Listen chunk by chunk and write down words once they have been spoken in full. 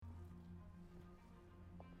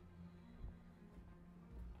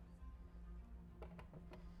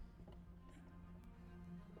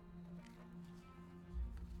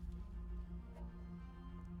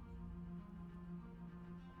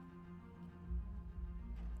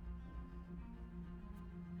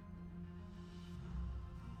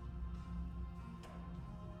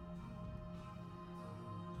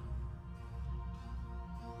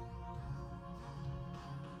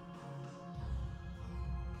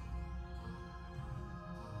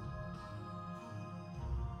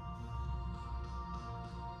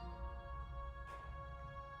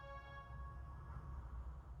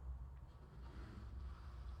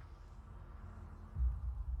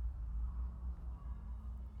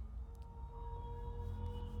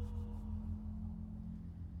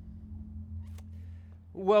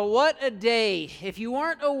Well, what a day. If you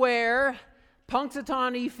weren't aware,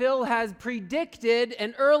 Punxsutawney Phil has predicted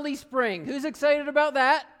an early spring. Who's excited about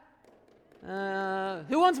that?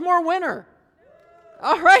 Who wants more winter?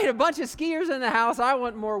 All right, a bunch of skiers in the house. I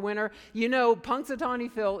want more winter. You know,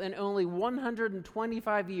 Punxsutawney Phil in only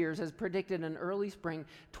 125 years has predicted an early spring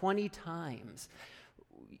 20 times.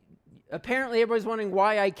 Apparently, everybody's wondering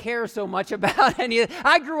why I care so much about any of it.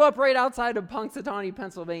 I grew up right outside of Punxsutawney,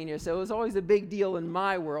 Pennsylvania, so it was always a big deal in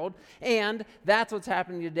my world, and that's what's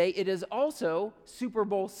happening today. It is also Super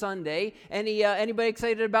Bowl Sunday. Anybody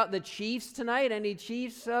excited about the Chiefs tonight? Any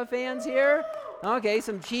Chiefs fans here? Okay,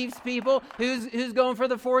 some Chiefs people. Who's going for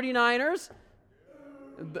the 49ers?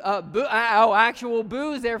 Actual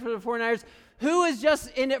boos there for the 49ers. Who is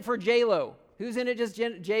just in it for J-Lo? Who's in it just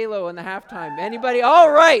J-Lo in the halftime? Anybody?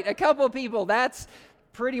 All right, a couple people. That's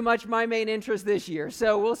pretty much my main interest this year.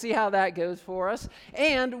 So we'll see how that goes for us.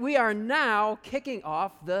 And we are now kicking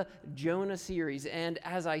off the Jonah series. And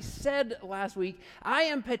as I said last week, I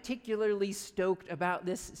am particularly stoked about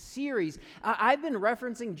this series. I've been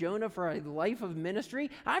referencing Jonah for a life of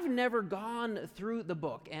ministry. I've never gone through the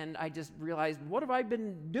book. And I just realized, what have I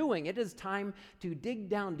been doing? It is time to dig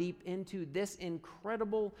down deep into this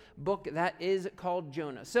incredible book that is called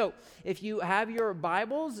Jonah. So if you have your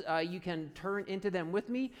Bibles, you can turn into them with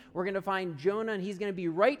me. We're going to find Jonah, and he's going to be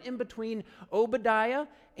right in between Obadiah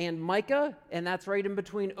and Micah, and that's right in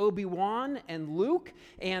between Obi-Wan and Luke.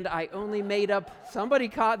 And I only made up, somebody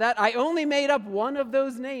caught that, I only made up one of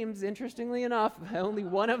those names, interestingly enough. Only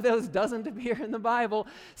one of those doesn't appear in the Bible.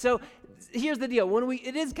 So here's the deal.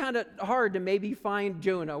 It is kind of hard to maybe find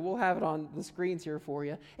Jonah. We'll have it on the screens here for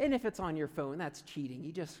you. And if it's on your phone, that's cheating.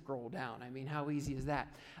 You just scroll down. I mean, how easy is that?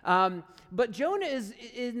 But Jonah is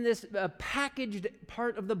in this packaged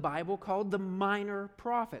part of the Bible called the minor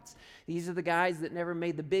prophets. These are the guys that never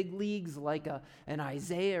made the big leagues like an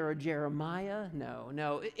Isaiah or a Jeremiah.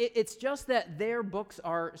 No. It's just that their books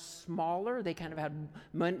are smaller. They kind of had,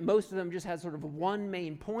 most of them just had sort of one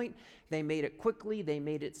main point. They made it quickly. They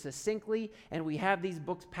made it succinctly. And we have these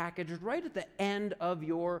books packaged right at the end of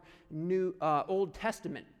your Old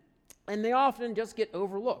Testament. And they often just get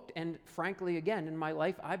overlooked. And frankly, again, in my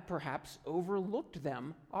life, I've perhaps overlooked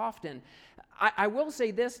them often. I will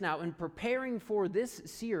say this now, in preparing for this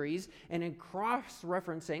series and in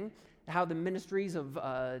cross-referencing how the ministries of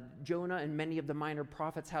Jonah and many of the minor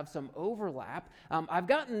prophets have some overlap, I've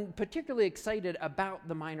gotten particularly excited about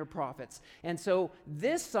the minor prophets. And so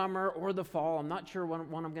this summer or the fall, I'm not sure when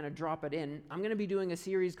I'm going to drop it in, I'm going to be doing a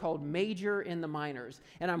series called Major in the Minors.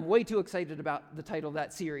 And I'm way too excited about the title of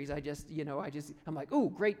that series. I'm like, ooh,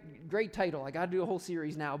 great title. I got to do a whole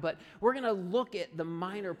series now. But we're going to look at the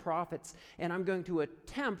minor prophets, and I'm going to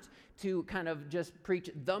attempt to kind of just preach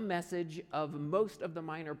the message of most of the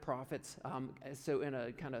minor prophets, so in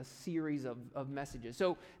a kind of series of messages.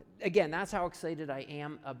 So again, that's how excited I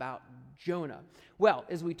am about Jonah. Well,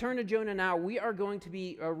 as we turn to Jonah now, we are going to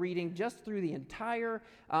be reading just through the entire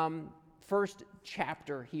first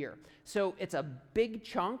chapter here. So it's a big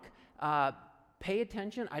chunk. Pay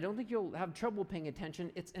attention. I don't think you'll have trouble paying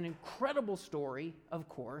attention. It's an incredible story, of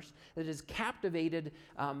course, that has captivated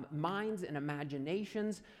minds and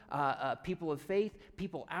imaginations. People of faith,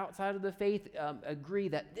 people outside of the faith agree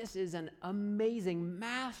that this is an amazing,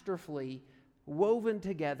 masterfully woven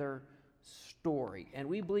together story. And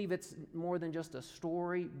we believe it's more than just a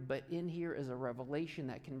story, but in here is a revelation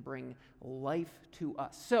that can bring life to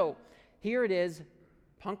us. So here it is.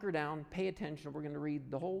 Hunker down, pay attention. We're going to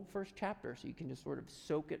read the whole first chapter so you can just sort of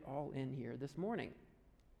soak it all in here this morning.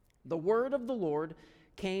 The word of the Lord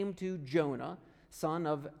came to Jonah, son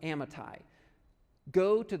of Amittai.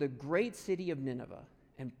 Go to the great city of Nineveh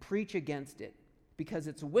and preach against it, because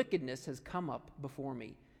its wickedness has come up before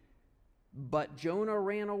me. But Jonah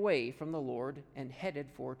ran away from the Lord and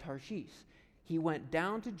headed for Tarshish. He went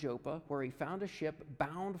down to Joppa, where he found a ship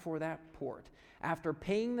bound for that port. After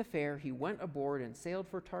paying the fare, he went aboard and sailed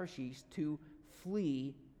for Tarshish to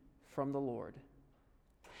flee from the Lord.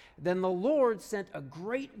 Then the Lord sent a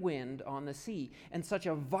great wind on the sea, and such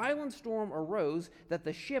a violent storm arose that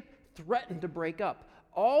the ship threatened to break up.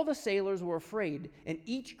 All the sailors were afraid, and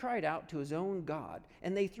each cried out to his own God,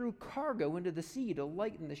 and they threw cargo into the sea to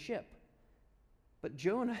lighten the ship. But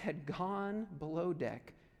Jonah had gone below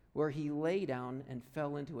deck, where he lay down and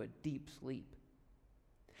fell into a deep sleep.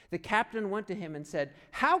 The captain went to him and said,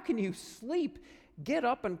 "How can you sleep? Get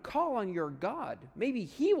up and call on your God. Maybe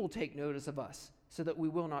he will take notice of us, so that we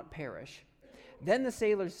will not perish." Then the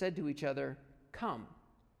sailors said to each other, "Come,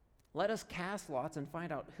 let us cast lots and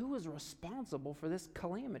find out who is responsible for this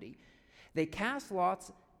calamity." They cast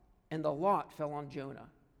lots, and the lot fell on Jonah.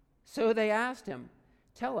 So they asked him,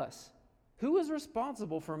 Tell us, who is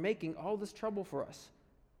responsible for making all this trouble for us?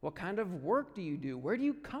 What kind of work do you do? Where do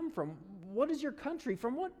you come from? What is your country?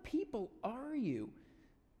 From what people are you?"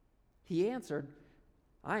 He answered,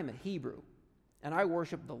 "I am a Hebrew, and I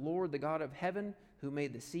worship the Lord, the God of heaven, who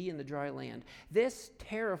made the sea and the dry land." This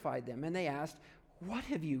terrified them, and they asked, "What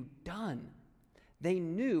have you done?" They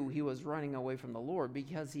knew he was running away from the Lord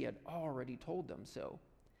because he had already told them so.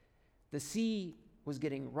 The sea was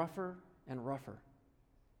getting rougher and rougher.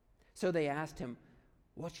 So they asked him,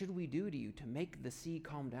 "What should we do to you to make the sea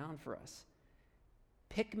calm down for us?"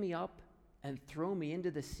 "Pick me up and throw me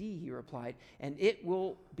into the sea," he replied, "and it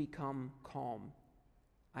will become calm.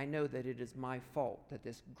 I know that it is my fault that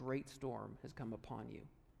this great storm has come upon you."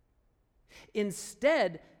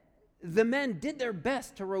 Instead, the men did their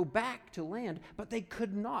best to row back to land, but they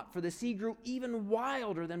could not, for the sea grew even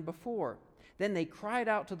wilder than before. Then they cried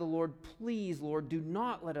out to the Lord, "Please, Lord, do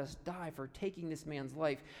not let us die for taking this man's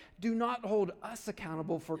life. Do not hold us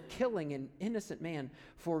accountable for killing an innocent man,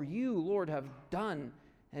 for you, Lord, have done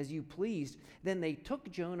as you pleased." Then they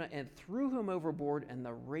took Jonah and threw him overboard, and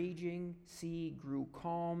the raging sea grew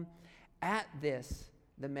calm. At this,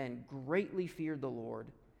 the men greatly feared the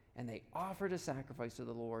Lord, and they offered a sacrifice to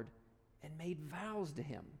the Lord and made vows to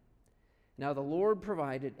him. Now the Lord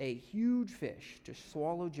provided a huge fish to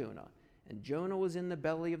swallow Jonah, and Jonah was in the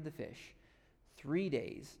belly of the fish 3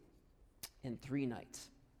 days and 3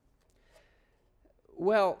 nights.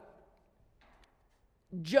 Well,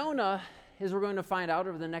 Jonah, as we're going to find out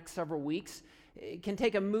over the next several weeks, it can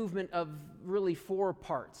take a movement of really 4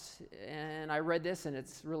 parts. And I read this, and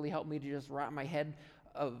it's really helped me to just wrap my head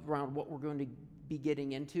around what we're going to be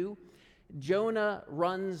getting into. Jonah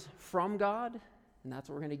runs from God, and that's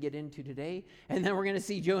what we're going to get into today. And then we're going to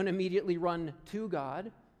see Jonah immediately run to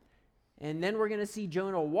God. And then we're going to see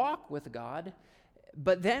Jonah walk with God.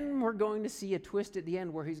 But then we're going to see a twist at the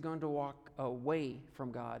end where he's going to walk away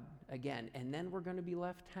from God again. And then we're going to be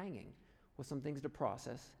left hanging with some things to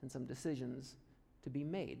process and some decisions to be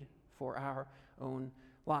made for our own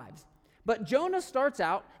lives. But Jonah starts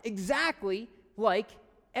out exactly like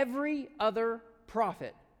every other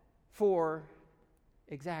prophet for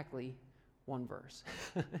exactly 1 verse.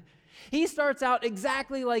 He starts out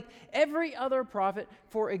exactly like every other prophet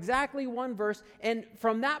for exactly 1 verse, and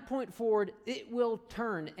from that point forward, it will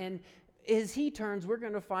turn. And as he turns, we're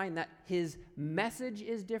going to find that his message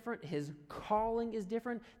is different, his calling is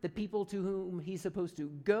different, the people to whom he's supposed to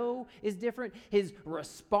go is different, his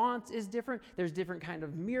response is different, there's different kind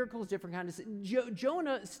of miracles, different kind of...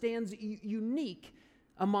 Jonah stands unique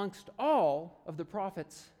amongst all of the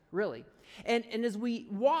prophets, really. And as we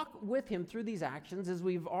walk with him through these actions, as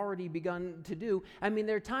we've already begun to do, I mean,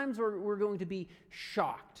 there are times where we're going to be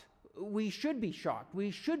shocked. We should be shocked. We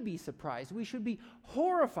should be surprised. We should be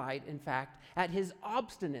horrified, in fact, at his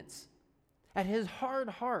obstinance, at his hard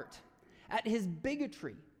heart, at his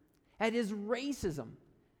bigotry, at his racism,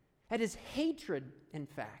 at his hatred, in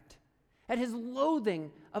fact, at his loathing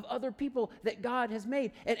of other people that God has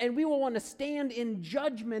made. And we will want to stand in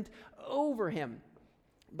judgment over him.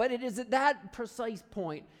 But it is at that precise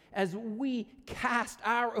point, as we cast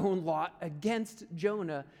our own lot against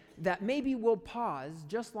Jonah, that maybe we'll pause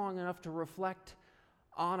just long enough to reflect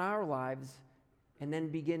on our lives and then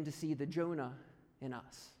begin to see the Jonah in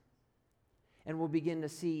us. And we'll begin to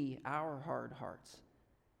see our hard hearts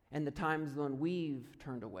and the times when we've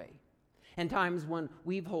turned away and times when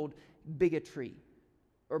we've held bigotry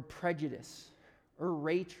or prejudice or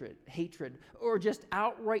hatred, or just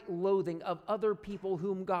outright loathing of other people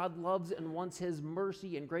whom God loves and wants his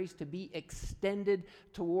mercy and grace to be extended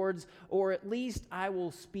towards, or at least I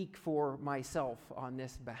will speak for myself on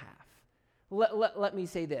this behalf. Let me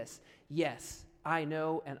say this. Yes, I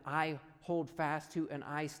know and I hold fast to and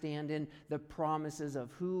I stand in the promises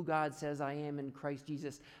of who God says I am in Christ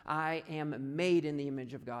Jesus. I am made in the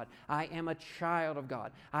image of God. I am a child of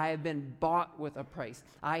God. I have been bought with a price.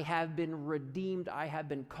 I have been redeemed. I have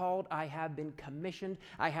been called. I have been commissioned.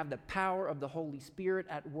 I have the power of the Holy Spirit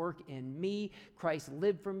at work in me. Christ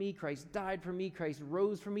lived for me. Christ died for me. Christ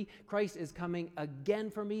rose for me. Christ is coming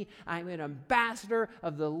again for me. I'm an ambassador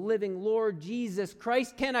of the living Lord Jesus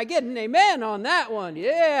Christ. Can I get an amen on that one?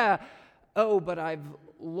 Yeah. Oh, but I've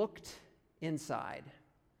looked inside,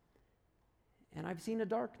 and I've seen a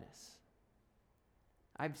darkness.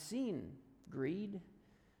 I've seen greed.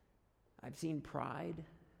 I've seen pride.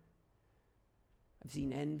 I've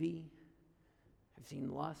seen envy. I've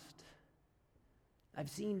seen lust. I've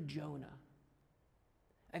seen Jonah.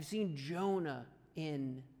 I've seen Jonah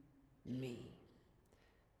in me.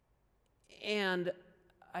 And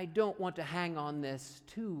I don't want to hang on this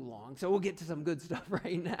too long. So we'll get to some good stuff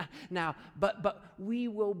right now. But we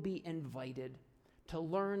will be invited to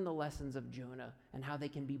learn the lessons of Jonah and how they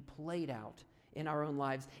can be played out in our own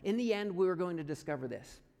lives. In the end, we're going to discover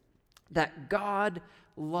this, that God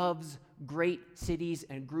loves great cities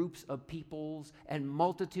and groups of peoples and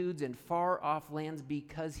multitudes in far-off lands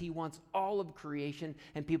because he wants all of creation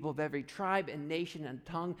and people of every tribe and nation and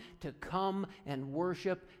tongue to come and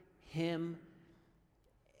worship him.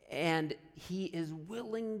 And he is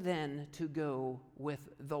willing then to go with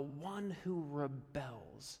the one who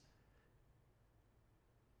rebels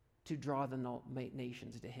to draw the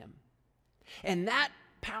nations to him. And that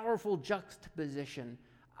powerful juxtaposition,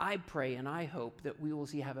 I pray and I hope that we will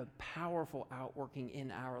see have a powerful outworking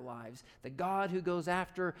in our lives. The God who goes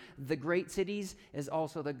after the great cities is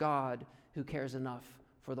also the God who cares enough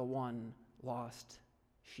for the one lost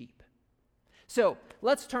sheep. So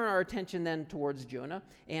let's turn our attention then towards Jonah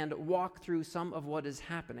and walk through some of what is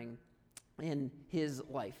happening in his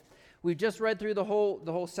life. We've just read through the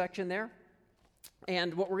whole section there.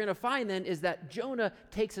 And what we're going to find then is that Jonah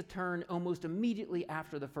takes a turn almost immediately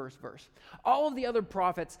after the first verse. All of the other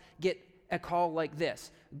prophets get a call like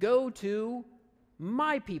this: go to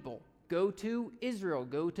my people, go to Israel,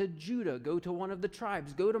 go to Judah, go to one of the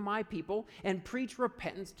tribes, go to my people and preach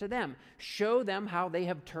repentance to them. Show them how they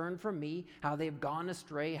have turned from me, how they've gone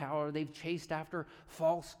astray, how they've chased after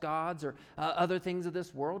false gods or other things of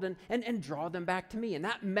this world, and draw them back to me. And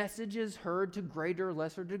that message is heard to greater or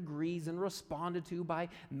lesser degrees and responded to by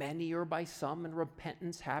many or by some, and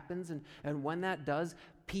repentance happens. And when that does,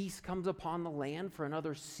 peace comes upon the land for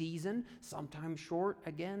another season, sometimes short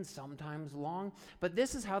again, sometimes long. But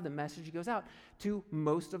this is how the message goes out to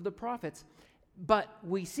most of the prophets. But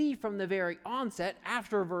we see from the very onset,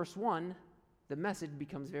 after verse 1, the message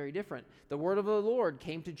becomes very different. The word of the Lord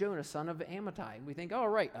came to Jonah, son of Amittai. We think, oh,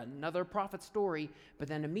 right, another prophet story. But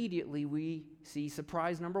then immediately we see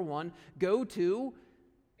surprise number 1, go to,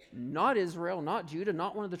 not Israel, not Judah,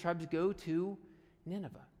 not one of the tribes, go to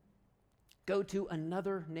Nineveh. Go to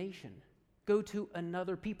another nation. Go to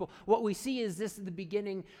another people. What we see is this is the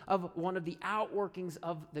beginning of one of the outworkings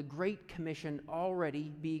of the Great Commission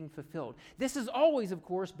already being fulfilled. This has always, of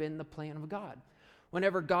course, been the plan of God.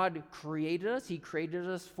 Whenever God created us, he created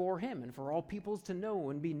us for him and for all peoples to know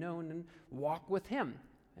and be known and walk with him.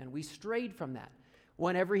 And we strayed from that.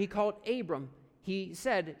 Whenever he called Abram, he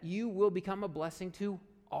said, you will become a blessing to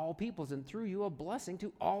all peoples, and through you a blessing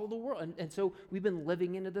to all the world. And so we've been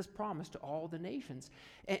living into this promise to all the nations.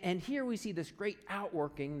 And here we see this great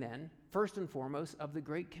outworking then, first and foremost, of the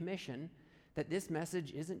Great Commission, that this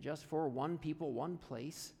message isn't just for one people, one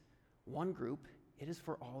place, one group. It is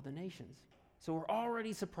for all the nations. So we're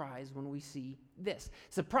already surprised when we see this.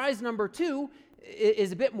 Surprise number 2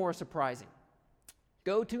 is a bit more surprising.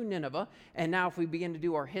 Go to Nineveh, and now if we begin to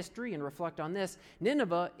do our history and reflect on this,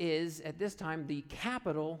 Nineveh is, at this time, the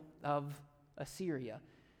capital of Assyria.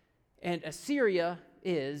 And Assyria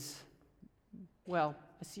is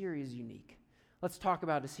unique. Let's talk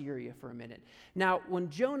about Assyria for a minute. Now, when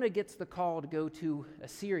Jonah gets the call to go to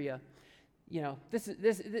Assyria, this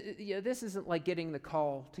isn't like getting the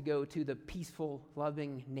call to go to the peaceful,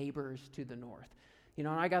 loving neighbors to the north. And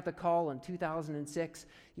I got the call in 2006,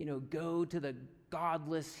 go to the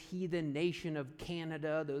godless heathen nation of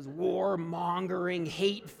Canada, those warmongering,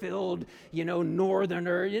 hate-filled,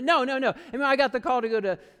 northerner. No. I mean, I got the call to go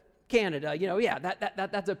to Canada.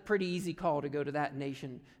 That's a pretty easy call to go to that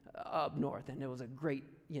nation up north, and it was a great,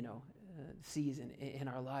 season in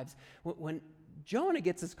our lives. When Jonah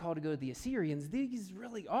gets this call to go to the Assyrians, these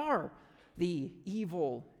really are the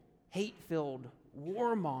evil, hate-filled,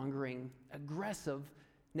 warmongering, aggressive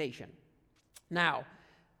nation. Now,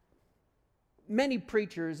 many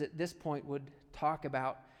preachers at this point would talk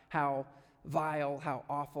about how vile, how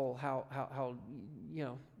awful, how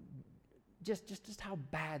just how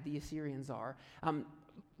bad the Assyrians are.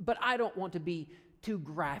 But I don't want to be too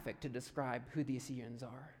graphic to describe who the Assyrians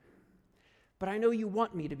are. But I know you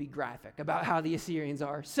want me to be graphic about how the Assyrians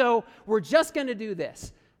are. So we're just going to do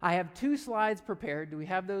this. I have 2 slides prepared. Do we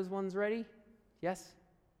have those ones ready? Yes?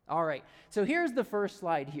 All right. So here's the first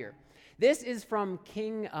slide here. This is from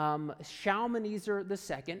King Shalmaneser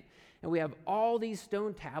II, and we have all these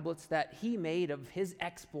stone tablets that he made of his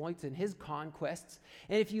exploits and his conquests.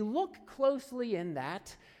 And if you look closely in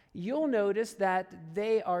that, you'll notice that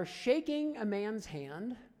they are shaking a man's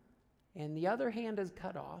hand, and the other hand is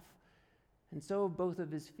cut off, and so have both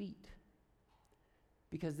of his feet,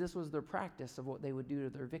 because this was their practice of what they would do to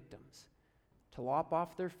their victims. to lop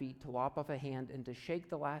off their feet, to lop off a hand, and to shake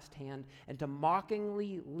the last hand, and to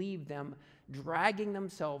mockingly leave them, dragging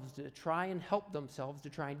themselves to try and help themselves, to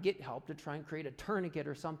try and get help, to try and create a tourniquet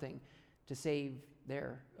or something to save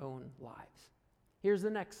their own lives. Here's the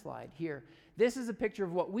next slide here. This is a picture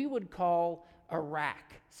of what we would call a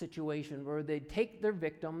rack situation, where they'd take their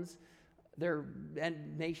victims,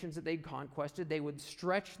 and nations that they'd conquested, they would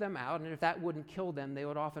stretch them out, and if that wouldn't kill them, they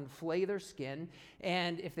would often flay their skin,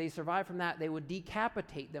 and if they survived from that, they would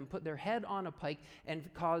decapitate them, put their head on a pike, and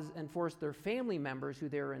force their family members who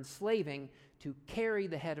they were enslaving to carry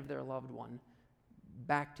the head of their loved one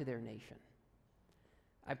back to their nation.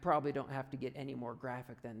 I probably don't have to get any more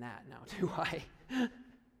graphic than that now, do I?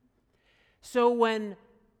 So when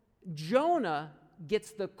Jonah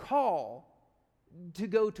gets the call to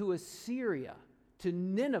go to Assyria, to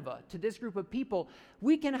Nineveh, to this group of people,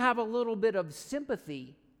 we can have a little bit of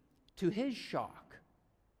sympathy to his shock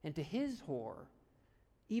and to his horror,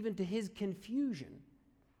 even to his confusion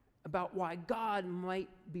about why God might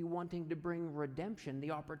be wanting to bring redemption,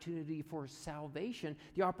 the opportunity for salvation,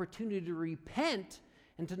 the opportunity to repent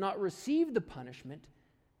and to not receive the punishment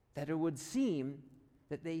that it would seem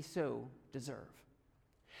that they so deserve.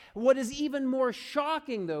 What is even more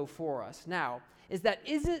shocking, though, for us now is that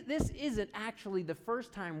this isn't actually the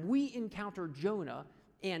first time we encounter Jonah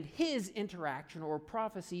and his interaction or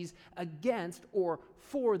prophecies against or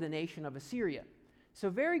for the nation of Assyria. So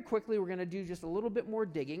very quickly, we're going to do just a little bit more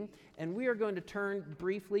digging, and we are going to turn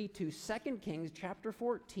briefly to 2 Kings chapter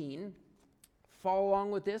 14. Follow along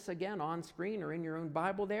with this, again, on screen or in your own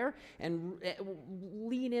Bible there, and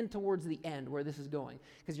lean in towards the end where this is going,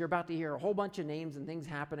 because you're about to hear a whole bunch of names and things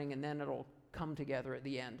happening, and then it'll come together at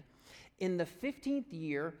the end. In the 15th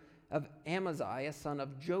year of Amaziah, son of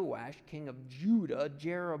Joash, king of Judah,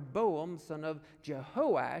 Jeroboam, son of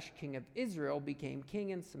Jehoash, king of Israel, became king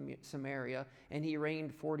in Samaria, and he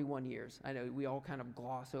reigned 41 years. I know we all kind of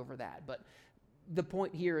gloss over that, but the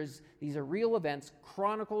point here is these are real events,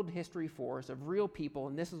 chronicled history for us of real people,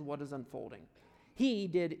 and this is what is unfolding. He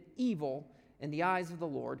did evil in the eyes of the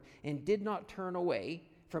Lord and did not turn away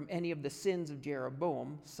from any of the sins of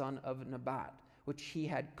Jeroboam, son of Nebat, which he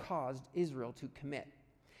had caused Israel to commit.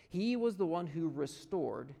 He was the one who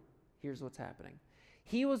restored, here's what's happening.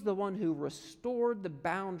 He was the one who restored the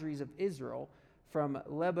boundaries of Israel from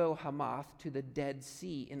Lebo Hamath to the Dead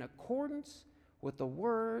Sea in accordance with the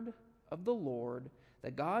word of the Lord,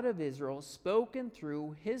 the God of Israel, spoken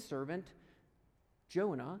through his servant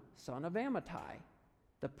Jonah, son of Amittai,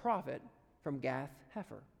 the prophet from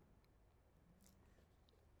Gath-Hepher.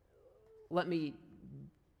 Let me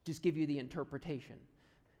just give you the interpretation.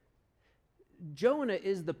 Jonah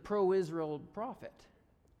is the pro-Israel prophet.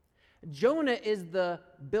 Jonah is the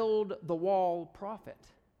build the wall prophet.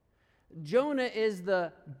 Jonah is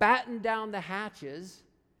the batten down the hatches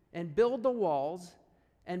and build the walls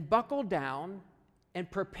and buckle down and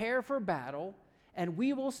prepare for battle, and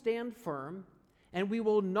we will stand firm, and we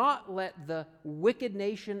will not let the wicked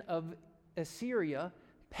nation of Assyria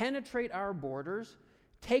penetrate our borders,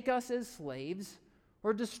 take us as slaves,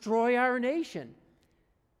 or destroy our nation.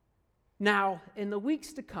 Now, in the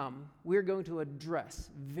weeks to come, we're going to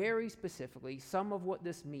address very specifically some of what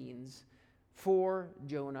this means for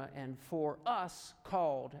Jonah and for us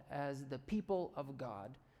called as the people of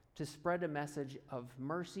God to spread a message of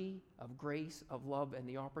mercy, of grace, of love, and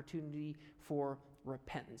the opportunity for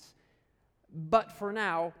repentance. But for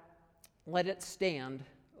now, let it stand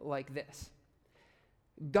like this.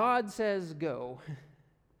 God says go,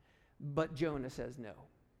 but Jonah says no.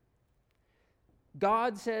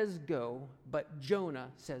 God says go, but Jonah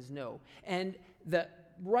says no. And the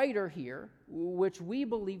writer here, which we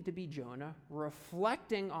believe to be Jonah,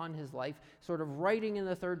 reflecting on his life, sort of writing in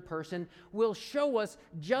the third person, will show us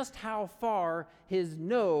just how far his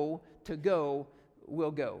no to go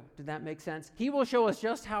will go. Did that make sense? He will show us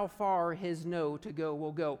just how far his no to go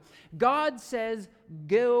will go. God says,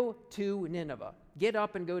 go to Nineveh. Get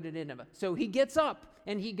up and go to Nineveh. So he gets up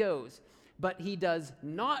and he goes. But he does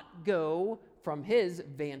not go from his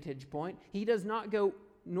vantage point. He does not go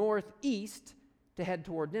northeast to head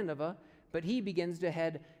toward Nineveh, but he begins to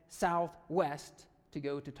head southwest to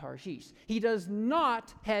go to Tarshish. He does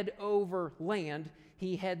not head over land.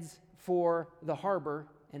 He heads for the harbor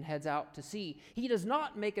and heads out to sea. He does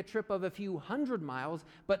not make a trip of a few hundred miles,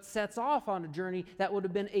 but sets off on a journey that would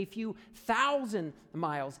have been a few thousand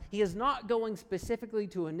miles. He is not going specifically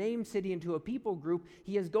to a named city and to a people group.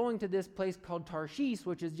 He is going to this place called Tarshish,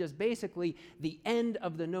 which is just basically the end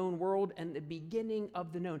of the known world and the beginning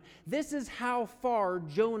of the known. This is how far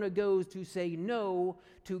Jonah goes to say no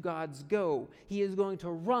to God's go. He is going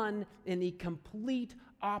to run in the complete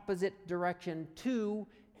opposite direction to,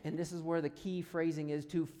 and this is where the key phrasing is,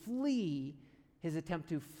 to flee, his attempt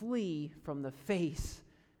to flee from the face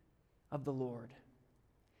of the Lord.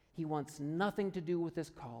 He wants nothing to do with this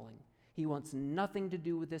calling. He wants nothing to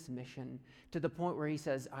do with this mission, to the point where he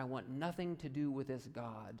says, I want nothing to do with this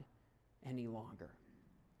God any longer.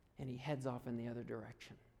 And he heads off in the other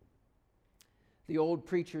direction. The old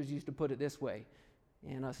preachers used to put it this way,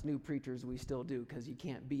 and us new preachers, we still do, because you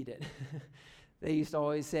can't beat it. They used to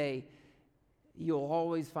always say, you'll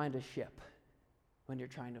always find a ship when you're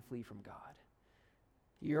trying to flee from God.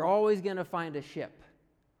 You're always going to find a ship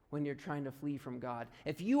when you're trying to flee from God.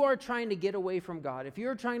 If you are trying to get away from God, if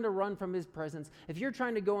you're trying to run from his presence, if you're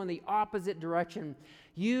trying to go in the opposite direction,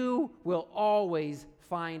 you will always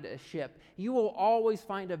find a ship. You will always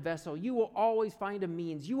find a vessel. You will always find a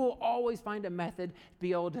means. You will always find a method to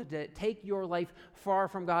be able to take your life far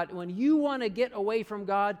from God. When you want to get away from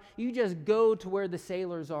God, you just go to where the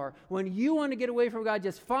sailors are. When you want to get away from God,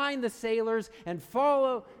 just find the sailors and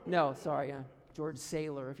follow. No, sorry, George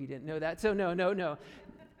Sailor, if you didn't know that. So no.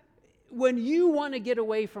 When you want to get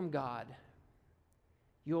away from God,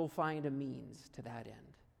 you'll find a means to that end.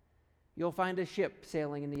 You'll find a ship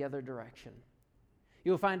sailing in the other direction.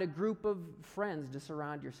 You'll find a group of friends to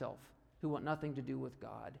surround yourself who want nothing to do with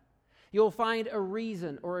God. You'll find a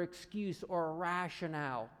reason or excuse or a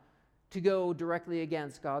rationale to go directly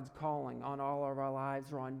against God's calling on all of our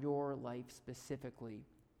lives or on your life specifically.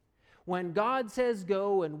 When God says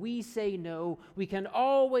go and we say no, we can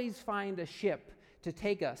always find a ship to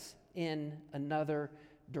take us in another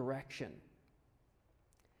direction.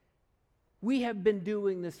 We have been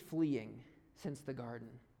doing this fleeing since the garden.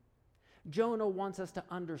 Jonah wants us to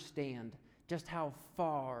understand just how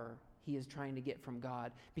far he is trying to get from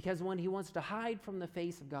God. Because when he wants to hide from the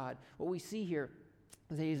face of God, what we see here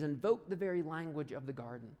is that he's invoked the very language of the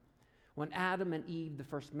garden. When Adam and Eve, the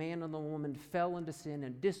first man and the woman, fell into sin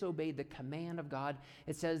and disobeyed the command of God,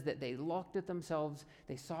 it says that they looked at themselves,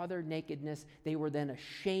 they saw their nakedness, they were then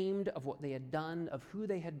ashamed of what they had done, of who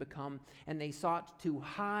they had become, and they sought to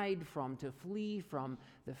hide from, to flee from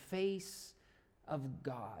the face of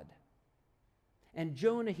God. And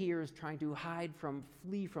Jonah here is trying to hide from,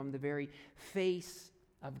 flee from the very face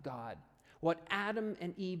of God. What Adam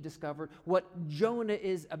and Eve discovered, what Jonah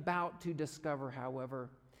is about to discover, however,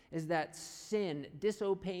 is that sin,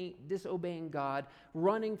 disobeying God,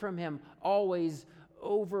 running from him, always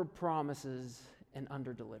overpromises and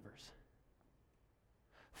underdelivers.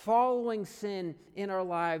 Following sin in our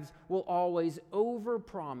lives will always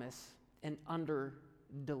overpromise and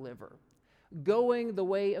underdeliver. Going the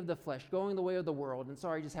way of the flesh, going the way of the world, and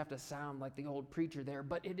sorry, I just have to sound like the old preacher there,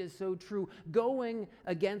 but it is so true. Going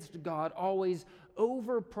against God always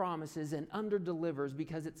overpromises and underdelivers,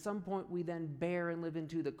 because at some point we then bear and live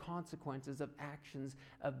into the consequences of actions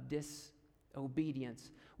of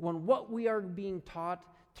disobedience. When what we are being taught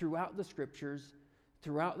throughout the scriptures,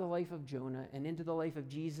 throughout the life of Jonah, and into the life of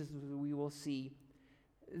Jesus, we will see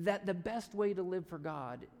that the best way to live for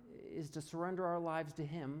God is to surrender our lives to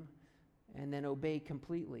him and then obey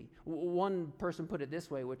completely. One person put it this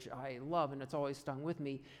way, which I love, and it's always stung with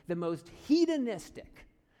me: the most hedonistic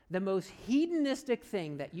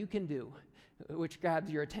thing that you can do, which grabs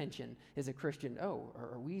your attention as a Christian. Oh,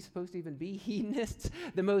 are we supposed to even be hedonists?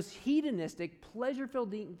 The most hedonistic,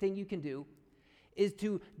 pleasure-filled thing you can do is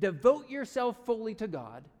to devote yourself fully to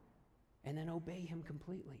God and then obey him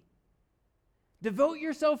completely. Devote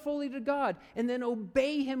yourself fully to God and then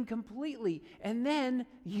obey him completely. And then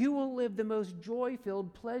you will live the most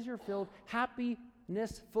joy-filled, pleasure-filled,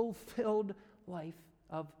 happiness-fulfilled life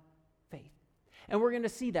of faith. And we're going to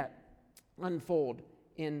see that unfold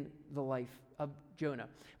in the life of Jonah.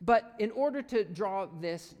 But in order to draw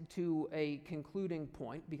this to a concluding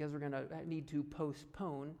point, because we're going to need to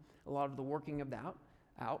postpone a lot of the working of that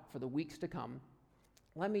out for the weeks to come,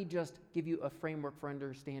 let me just give you a framework for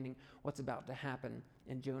understanding what's about to happen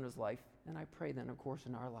in Jonah's life, and I pray then, of course,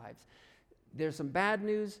 in our lives. There's some bad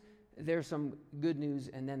news, there's some good news,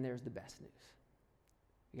 and then there's the best news.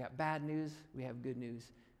 We got bad news, we have good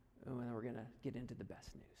news, and then we're going to get into the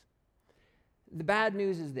best news. The bad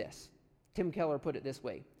news is this. Tim Keller put it this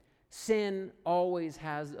way: sin always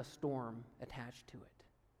has a storm attached to it.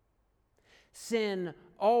 Sin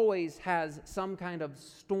always has some kind of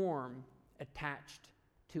storm attached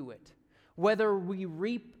to it. Whether we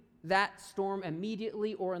reap that storm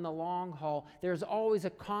immediately or in the long haul, there's always a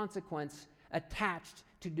consequence attached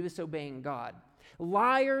to disobeying God.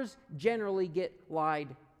 Liars generally get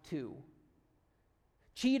lied to.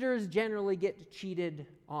 Cheaters generally get cheated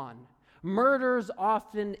on. Murderers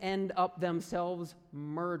often end up themselves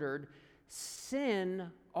murdered. Sin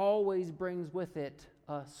always brings with it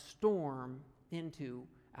a storm into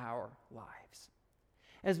our lives.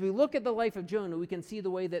 As we look at the life of Jonah, we can see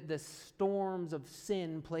the way that the storms of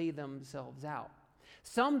sin play themselves out.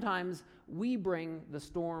 Sometimes we bring the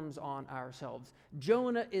storms on ourselves.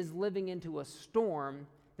 Jonah is living into a storm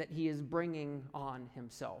that he is bringing on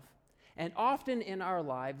himself. And often in our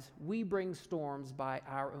lives, we bring storms by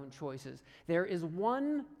our own choices. There is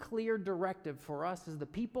one clear directive for us as the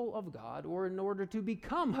people of God, or in order to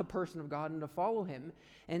become a person of God and to follow him,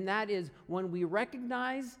 and that is when we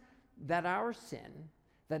recognize that our sin,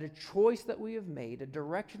 that a choice that we have made, a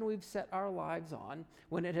direction we've set our lives on,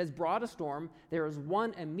 when it has brought a storm, there is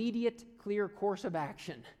one immediate, clear course of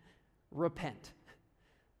action: repent.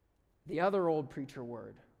 The other old preacher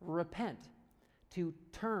word, repent, to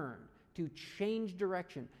turn, to change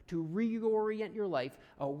direction, to reorient your life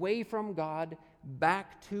away from God,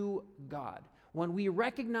 back to God. When we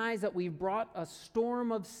recognize that we've brought a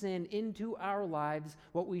storm of sin into our lives,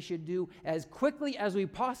 what we should do as quickly as we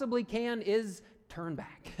possibly can is turn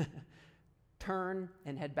back. Turn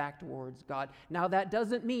and head back towards God. Now, that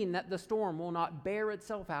doesn't mean that the storm will not bear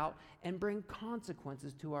itself out and bring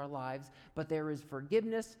consequences to our lives, but there is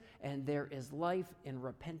forgiveness and there is life in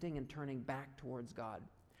repenting and turning back towards God.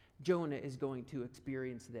 Jonah is going to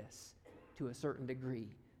experience this to a certain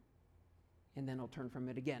degree, and then he'll turn from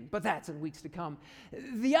it again. But that's in weeks to come.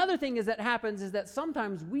 The other thing that happens is that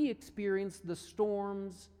sometimes we experience the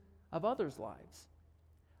storms of others' lives.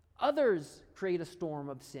 Others create a storm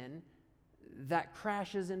of sin that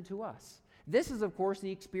crashes into us. This is, of course,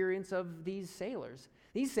 the experience of these sailors.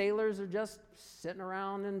 These sailors are just sitting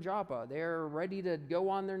around in Joppa. They're ready to go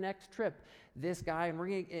on their next trip. This guy,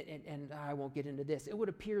 and I won't get into this. It would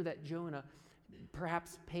appear that Jonah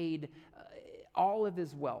perhaps paid all of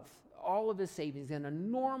his wealth, all of his savings, an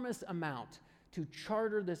enormous amount to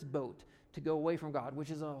charter this boat to go away from God, which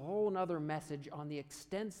is a whole other message on the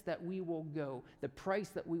extents that we will go, the price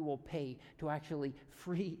that we will pay to actually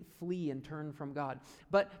flee and turn from God.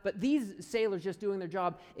 But these sailors, just doing their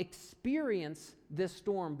job, experience this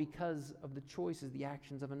storm because of the choices, the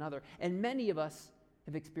actions of another. And many of us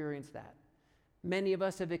have experienced that. Many of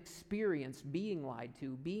us have experienced being lied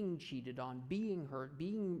to, being cheated on, being hurt,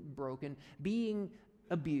 being broken, being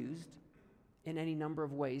abused in any number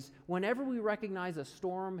of ways. Whenever we recognize a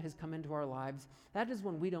storm has come into our lives, that is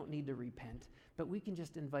when we don't need to repent, but we can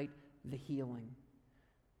just invite the healing,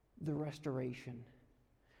 the restoration,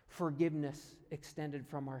 forgiveness extended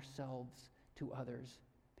from ourselves to others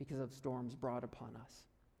because of storms brought upon us.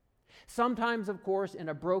 Sometimes, of course, in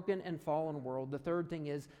a broken and fallen world, the third thing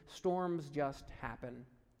is storms just happen.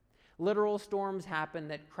 Literal storms happen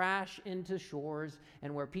that crash into shores,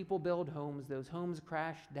 and where people build homes, those homes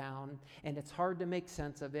crash down, and it's hard to make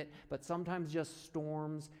sense of it, but sometimes just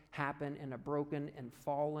storms happen in a broken and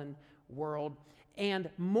fallen world. And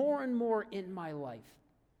more in my life,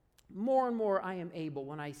 more and more I am able,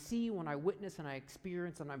 when I see, when I witness, and I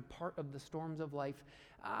experience, and I'm part of the storms of life,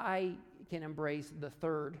 I can embrace the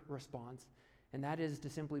third response, and that is to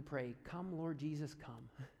simply pray, "Come, Lord Jesus, come.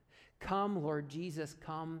 Come, Lord Jesus,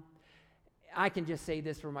 come." I can just say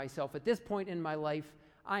this for myself. At this point in my life,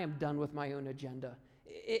 I am done with my own agenda.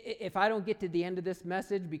 If I don't get to the end of this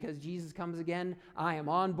message because Jesus comes again, I am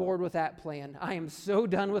on board with that plan. I am so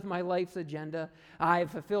done with my life's agenda. I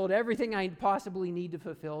have fulfilled everything I possibly need to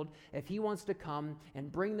fulfill. If he wants to come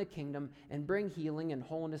and bring the kingdom and bring healing and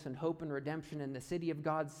wholeness and hope and redemption, and the city of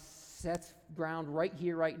God sets ground right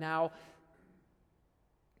here, right now,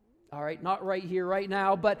 all right, not right here, right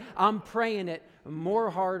now, but I'm praying it more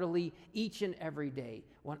heartily each and every day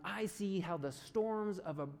when I see how the storms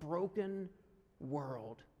of a broken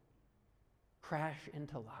world crash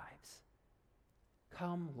into lives.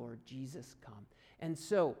 Come, Lord Jesus, come. And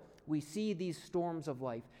so we see these storms of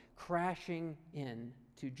life crashing in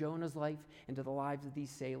to Jonah's life, into the lives of these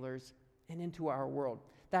sailors, and into our world.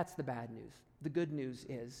 That's the bad news. The good news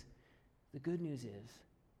is that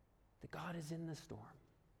God is in the storm.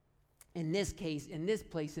 In this case, in this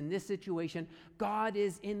place, in this situation, God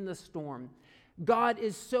is in the storm. God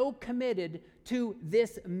is so committed to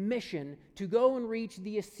this mission to go and reach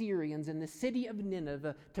the Assyrians in the city of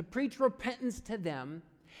Nineveh, to preach repentance to them,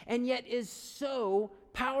 and yet is so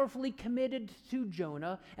powerfully committed to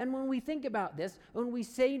Jonah. And when we think about this, when we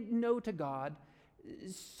say no to God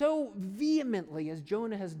so vehemently as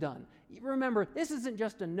Jonah has done, remember, this isn't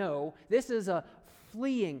just a no, this is a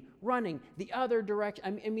fleeing, running the other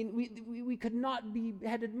direction. I mean, we could not be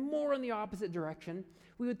headed more in the opposite direction.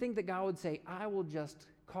 We would think that God would say, I will just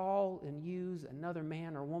call and use another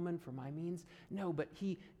man or woman for my means. No, but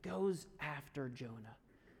he goes after Jonah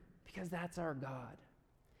because that's our God.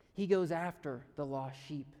 He goes after the lost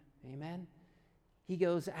sheep. Amen? He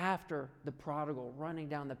goes after the prodigal, running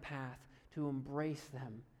down the path to embrace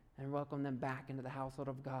them and welcome them back into the household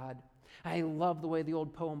of God. I love the way the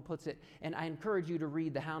old poem puts it, and I encourage you to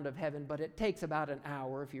read The Hound of Heaven, but it takes about an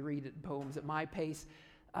hour if you read it poems at my pace.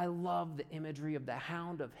 I love the imagery of the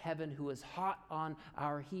hound of heaven who is hot on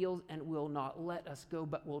our heels and will not let us go,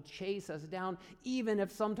 but will chase us down, even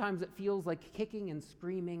if sometimes it feels like kicking and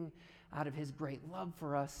screaming. Out of his great love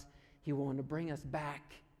for us, he will want to bring us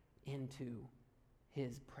back into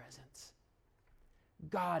his presence.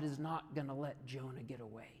 God is not going to let Jonah get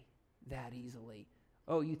away that easily.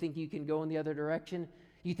 Oh, you think you can go in the other direction?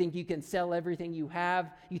 You think you can sell everything you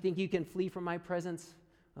have? You think you can flee from my presence?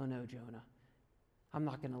 Oh no, Jonah. I'm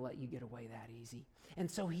not going to let you get away that easy. And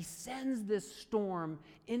so he sends this storm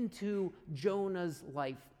into Jonah's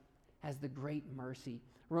life as the great mercy.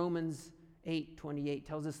 Romans 8:28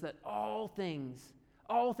 tells us that all things,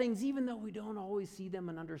 even though we don't always see them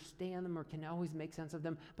and understand them or can always make sense of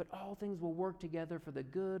them, but all things will work together for the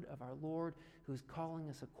good of our Lord, who's calling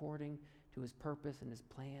us according to his purpose and his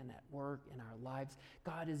plan at work in our lives.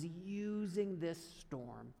 God is using this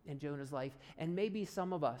storm in Jonah's life, and maybe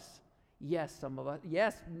some of us, yes,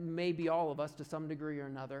 maybe all of us to some degree or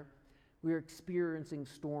another, we're experiencing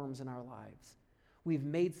storms in our lives. We've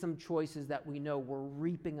made some choices that we know we're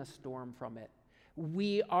reaping a storm from it.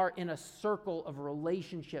 We are in a circle of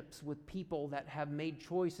relationships with people that have made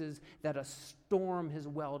choices that a storm has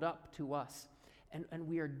welled up to us. And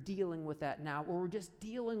we are dealing with that now, or we're just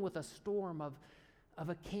dealing with a storm of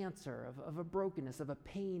a cancer, of a brokenness, of a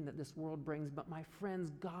pain that this world brings. But my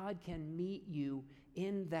friends, God can meet you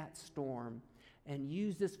in that storm and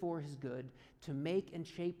use this for his good to make and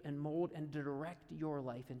shape and mold and to direct your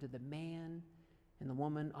life into the man and the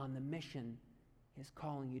woman on the mission he's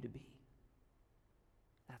calling you to be.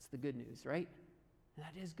 That's the good news, right? And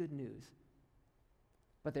that is good news.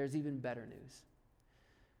 But there's even better news.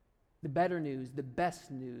 The better news, the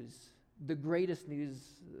best news, the greatest news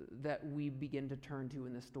that we begin to turn to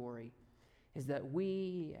in the story is that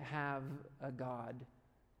we have a God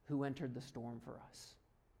who entered the storm for us.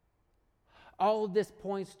 All of this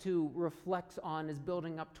points to, reflects on, is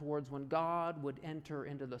building up towards when God would enter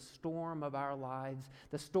into the storm of our lives,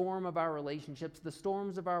 the storm of our relationships, the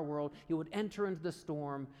storms of our world. He would enter into the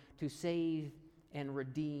storm to save and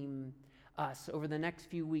redeem us. Over the next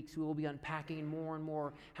few weeks, we will be unpacking more and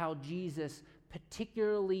more how Jesus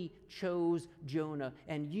particularly chose Jonah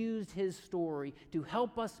and used his story to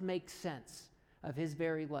help us make sense of his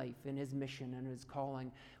very life and his mission and his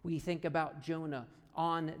calling. We think about Jonah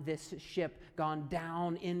on this ship, gone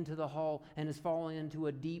down into the hull and has fallen into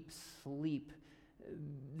a deep sleep,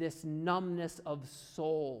 this numbness of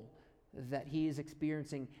soul that he is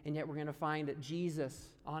experiencing. And yet we're going to find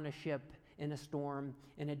Jesus on a ship in a storm,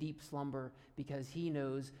 in a deep slumber, because he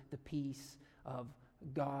knows the peace of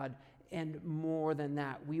God. And more than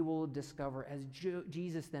that, we will discover, as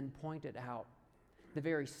Jesus then pointed out, the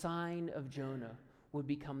very sign of Jonah would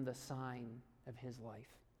become the sign of his life.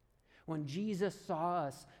 When Jesus saw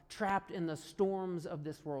us trapped in the storms of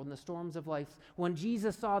this world, in the storms of life, when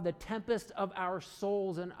Jesus saw the tempest of our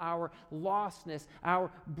souls and our lostness,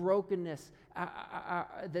 our brokenness,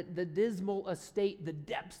 the dismal estate, the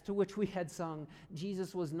depths to which we had sung,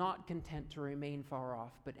 Jesus was not content to remain far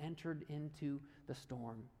off, but entered into the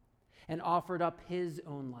storm and offered up his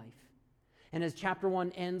own life. And as chapter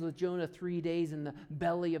 1 ends with Jonah 3 days in the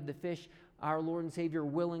belly of the fish, our Lord and Savior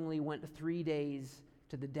willingly went 3 days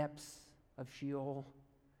to the depths of Sheol,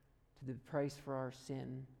 to the price for our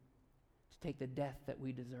sin, to take the death that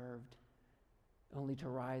we deserved, only to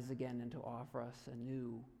rise again and to offer us a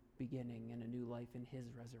new beginning and a new life in his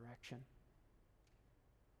resurrection.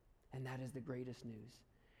 And that is the greatest news,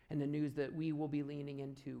 and the news that we will be leaning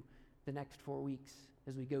into the next 4 weeks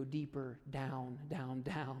as we go deeper down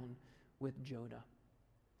with Jonah.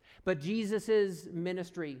 But Jesus'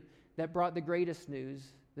 ministry that brought the greatest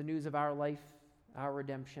news, the news of our life, our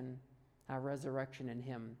redemption, our resurrection in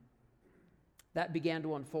him, that began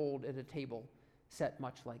to unfold at a table set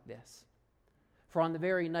much like this. For on the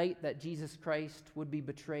very night that Jesus Christ would be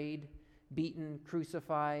betrayed, beaten,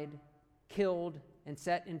 crucified, killed, and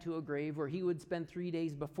set into a grave where he would spend 3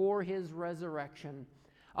 days before his resurrection,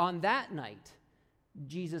 on that night,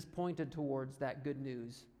 Jesus pointed towards that good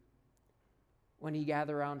news when he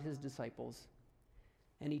gathered around his disciples.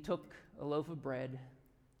 And he took a loaf of bread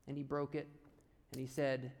and he broke it and he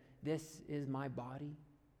said, "This is my body,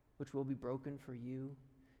 which will be broken for you.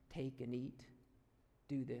 Take and eat.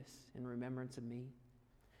 Do this in remembrance of me."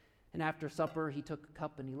 And after supper, he took a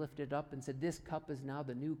cup and he lifted it up and said, "This cup is now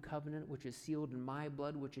the new covenant, which is sealed in my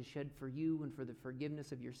blood, which is shed for you and for the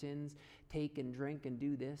forgiveness of your sins. Take and drink and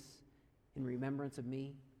do this in remembrance of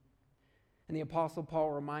me. And the Apostle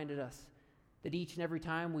Paul reminded us that each and every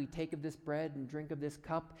time we take of this bread and drink of this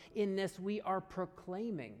cup, in this we are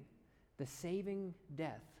proclaiming the saving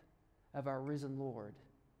death of our risen Lord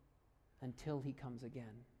until he comes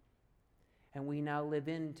again. And we now live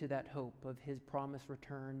into that hope of his promised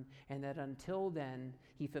return, and that until then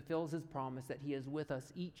he fulfills his promise that he is with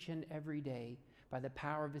us each and every day by the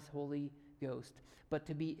power of his Holy Ghost, but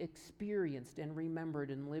to be experienced and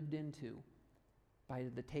remembered and lived into by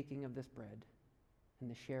the taking of this bread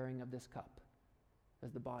and the sharing of this cup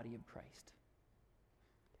as the body of Christ.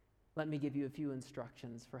 Let me give you a few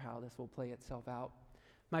instructions for how this will play itself out.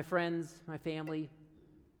 My friends, my family,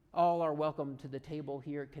 all are welcome to the table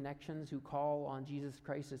here at Connections who call on Jesus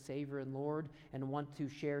Christ as Savior and Lord and want to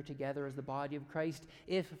share together as the body of Christ.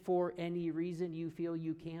 If for any reason you feel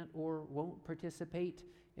you can't or won't participate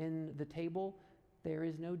in the table, there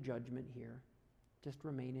is no judgment here. Just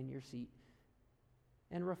remain in your seat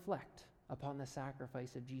and reflect upon the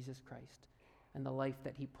sacrifice of Jesus Christ and the life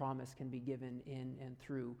that he promised can be given in and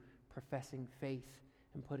through professing faith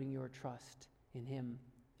and putting your trust in him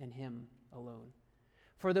and him alone.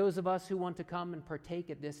 For those of us who want to come and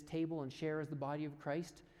partake at this table and share as the body of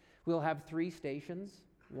Christ, we'll have 3 stations,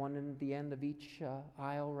 one in the end of each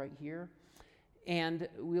aisle right here. And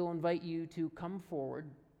we'll invite you to come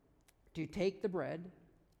forward to take the bread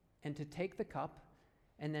and to take the cup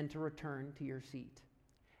and then to return to your seat.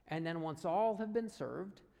 And then once all have been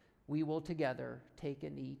served, we will together take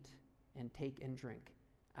and eat and take and drink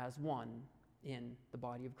as one in the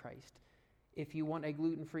body of Christ. If you want a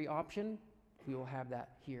gluten-free option, we will have that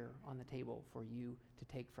here on the table for you to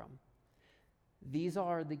take from. These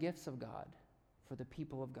are the gifts of God for the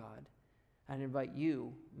people of God. I invite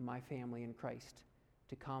you, my family in Christ,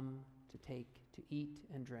 to come, to take, to eat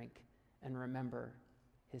and drink, and remember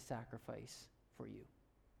his sacrifice for you.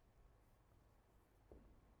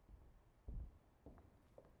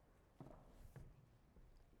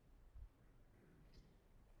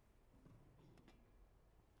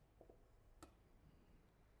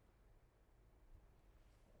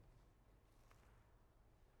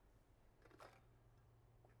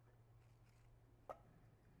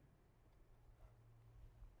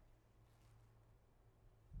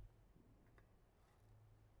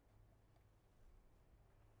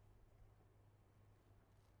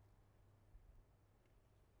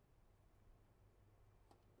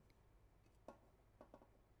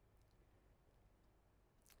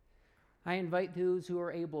 I invite those who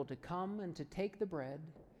are able to come and to take the bread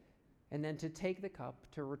and then to take the cup,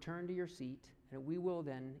 to return to your seat, and we will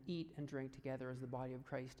then eat and drink together as the body of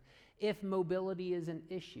Christ. If mobility is an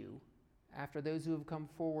issue, after those who have come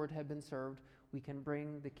forward have been served, we can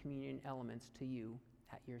bring the communion elements to you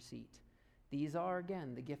at your seat. These are,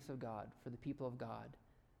 again, the gifts of God for the people of God,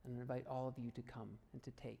 and I invite all of you to come and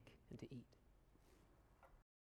to take and to eat.